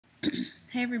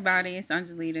Hey everybody, it's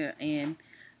Angelita, and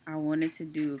I wanted to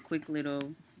do a quick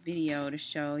little video to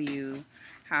show you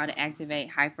how to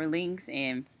activate hyperlinks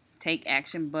and take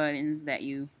action buttons that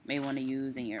you may want to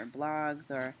use in your blogs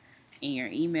or in your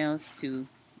emails to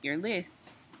your list.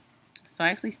 So I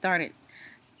actually started,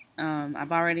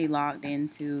 I've already logged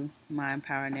into my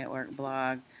Empower Network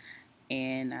blog,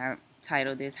 and I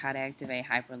titled this How to Activate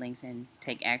Hyperlinks and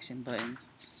Take Action Buttons.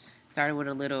 Started with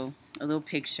a little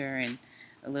picture and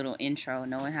a little intro.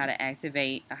 Knowing how to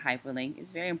activate a hyperlink is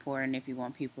very important if you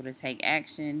want people to take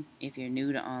action, if you're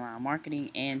new to online marketing,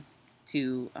 and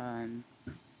to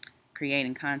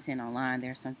creating content online. There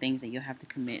are some things that you'll have to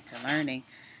commit to learning.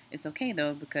 It's okay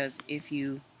though, because if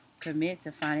you commit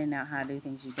to finding out how to do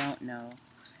things you don't know,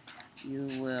 you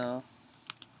will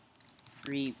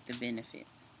reap the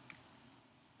benefits.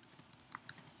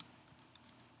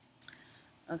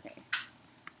 Okay,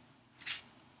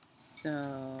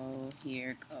 so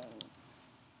here it goes.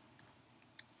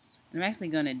 I'm actually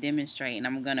going to demonstrate, and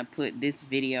I'm going to put this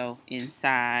video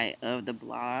inside of the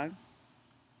blog.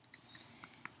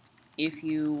 If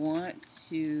you want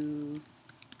to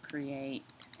create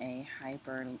a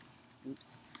hyperlink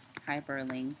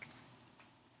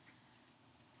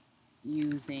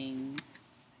using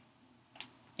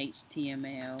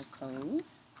HTML code,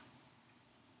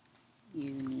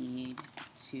 you need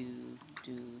to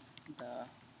do the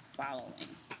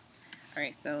following.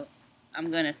 Alright, so I'm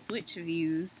going to switch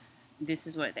views. This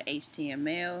is what the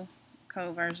HTML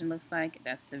code version looks like.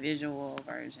 That's the visual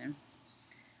version.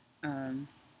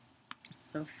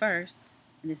 So first,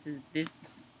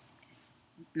 this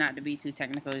not to be too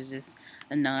technical, is just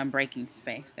a non-breaking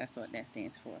space. That's what that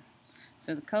stands for.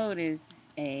 So the code is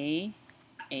ahref,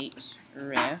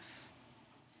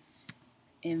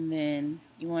 and then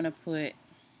you want to put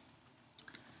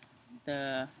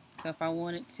so if I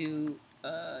wanted to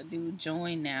do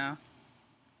join now,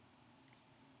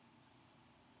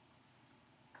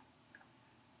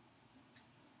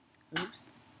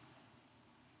 oops.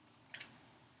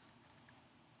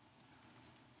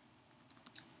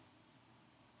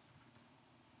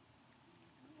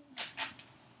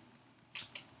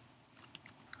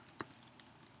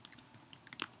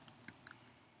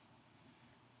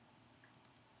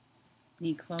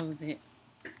 You close it.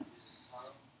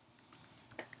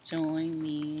 Join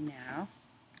me now,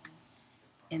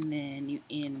 and then you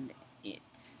end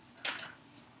it.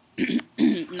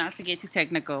 Not to get too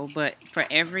technical, but for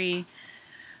every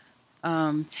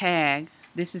tag,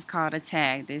 this is called a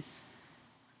tag. This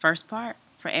first part,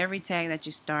 for every tag that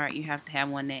you start, you have to have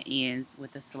one that ends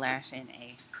with a slash and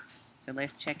a. So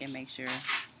let's check and make sure.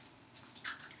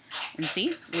 And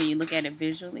see, when you look at it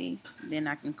visually, then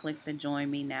I can click the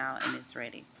join me now and it's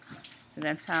ready. So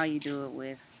that's how you do it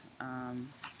with, I'm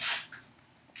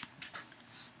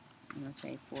going to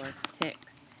say for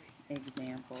text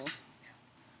example.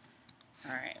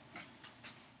 Alright.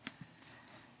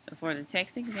 So for the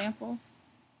text example,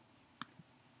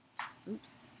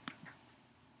 oops.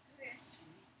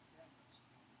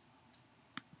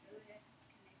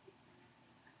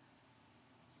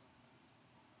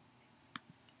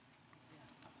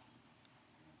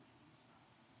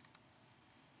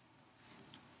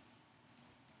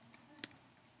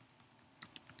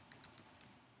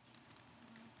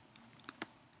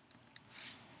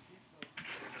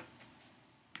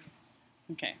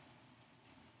 Okay.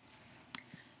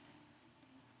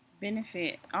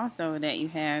 Benefit also that you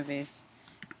have is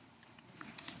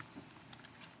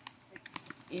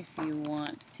if you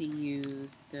want to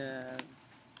use the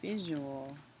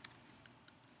visual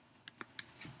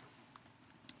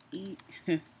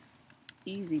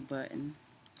easy button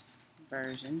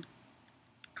version,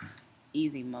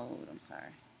 easy mode, I'm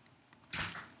sorry,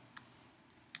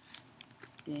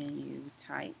 then you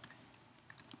type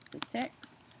the text.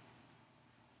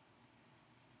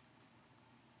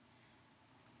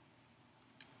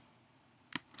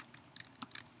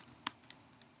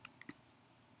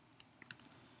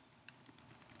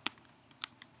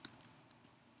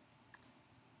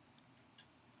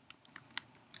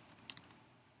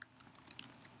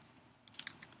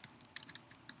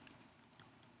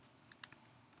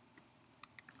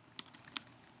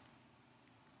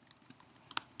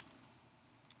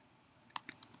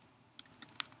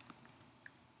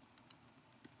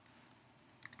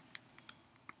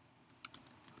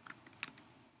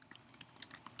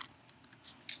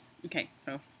 Okay,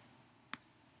 so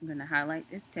I'm going to highlight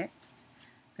this text.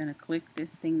 I'm going to click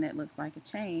this thing that looks like a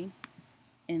chain,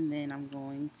 and then I'm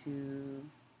going to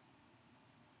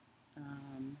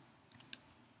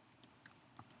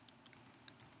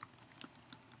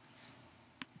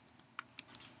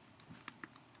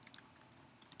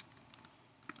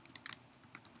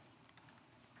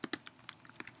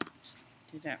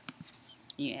do that.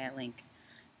 You add link.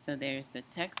 So there's the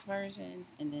text version,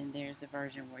 and then there's the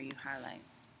version where you highlight.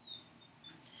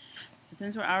 So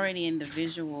since we're already in the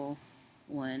visual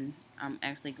one, I'm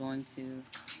actually going to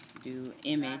do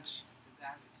image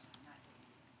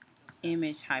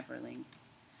hyperlink.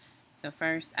 So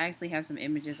first, I actually have some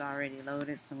images already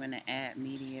loaded, so I'm going to add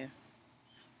media.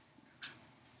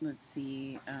 Let's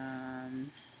see.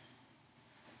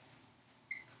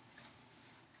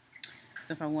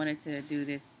 So if I wanted to do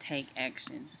this take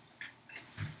action,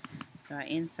 so I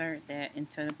insert that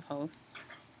into the post.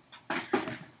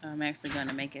 I'm actually going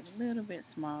to make it a little bit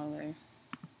smaller.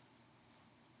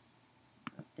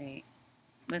 Update.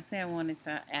 Let's say I wanted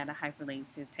to add a hyperlink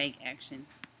to take action.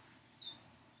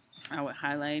 I would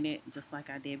highlight it just like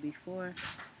I did before.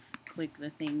 Click the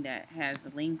thing that has a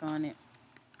link on it.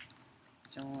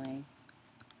 Join.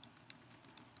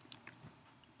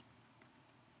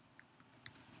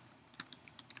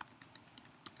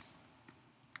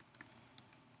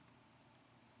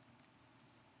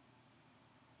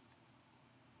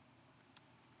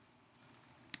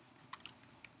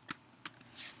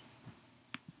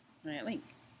 Right, link.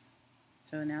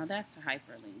 So now that's a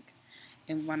hyperlink.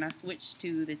 And when I switch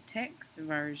to the text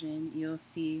version, you'll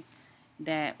see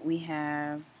that we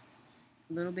have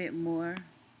a little bit more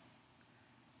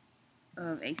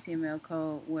of HTML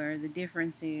code, where the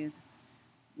difference is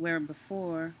where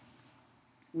before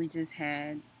we just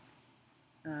had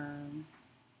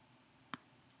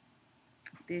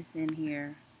this in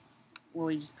here where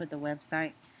we just put the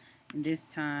website, and this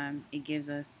time it gives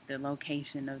us the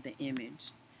location of the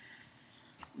image.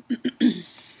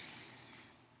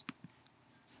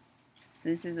 So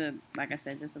this is like I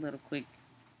said, just a little quick,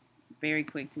 very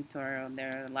quick tutorial.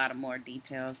 There are a lot of more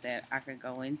details that I could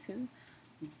go into,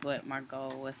 but my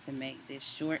goal was to make this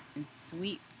short and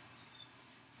sweet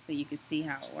so you could see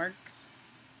how it works,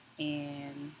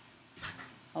 and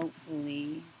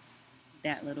hopefully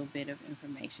that little bit of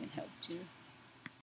information helped you.